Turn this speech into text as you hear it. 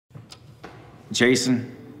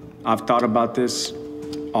Jason, I've thought about this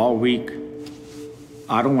all week.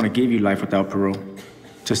 I don't want to give you life without parole.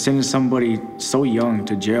 To send somebody so young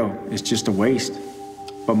to jail is just a waste.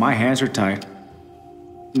 But my hands are tied.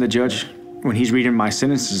 The judge, when he's reading my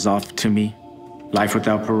sentences off to me, life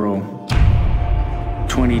without parole,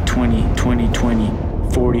 2020,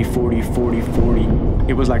 2020, 40, 40, 40, 40.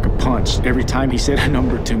 It was like a punch every time he said a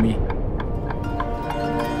number to me.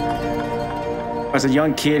 As a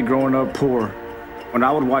young kid growing up poor, when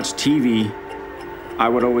I would watch TV, I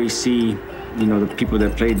would always see, the people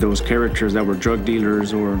that played those characters that were drug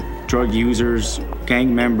dealers or drug users,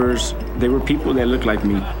 gang members. They were people that looked like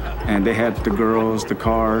me, and they had the girls, the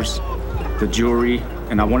cars, the jewelry,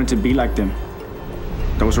 and I wanted to be like them.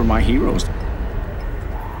 Those were my heroes.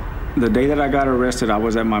 The day that I got arrested, I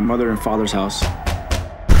was at my mother and father's house.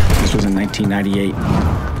 This was in 1998.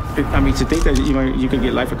 To think that you could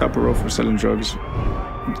get life without parole for selling drugs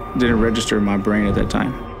didn't register in my brain at that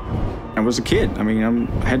time. I was a kid. I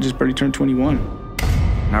had just barely turned 21.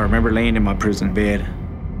 And I remember laying in my prison bed,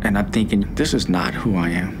 and I'm thinking, this is not who I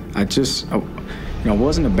am. I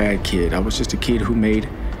wasn't a bad kid. I was just a kid who made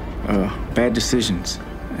bad decisions.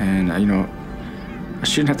 And, I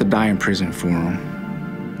shouldn't have to die in prison for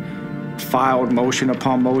them. Filed motion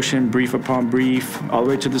upon motion, brief upon brief, all the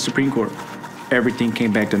way to the Supreme Court. Everything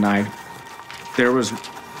came back denied. There was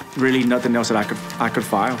really nothing else that I could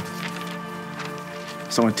file.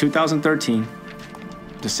 So in 2013,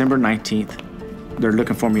 December 19th, they're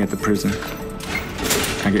looking for me at the prison.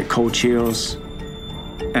 I get cold chills,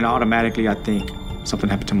 and automatically I think something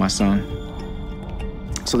happened to my son.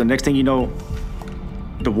 So the next thing you know,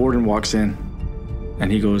 the warden walks in,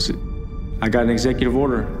 and he goes, I got an executive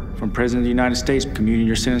order from President of the United States, commuting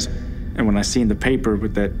your sentence. And when I seen the paper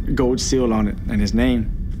with that gold seal on it and his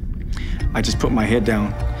name, I just put my head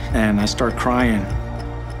down and I start crying.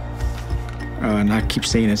 And I keep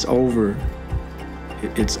saying, it's over.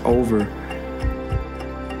 It's over.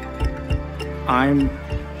 I'm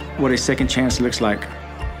what a second chance looks like,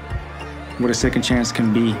 what a second chance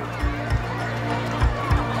can be.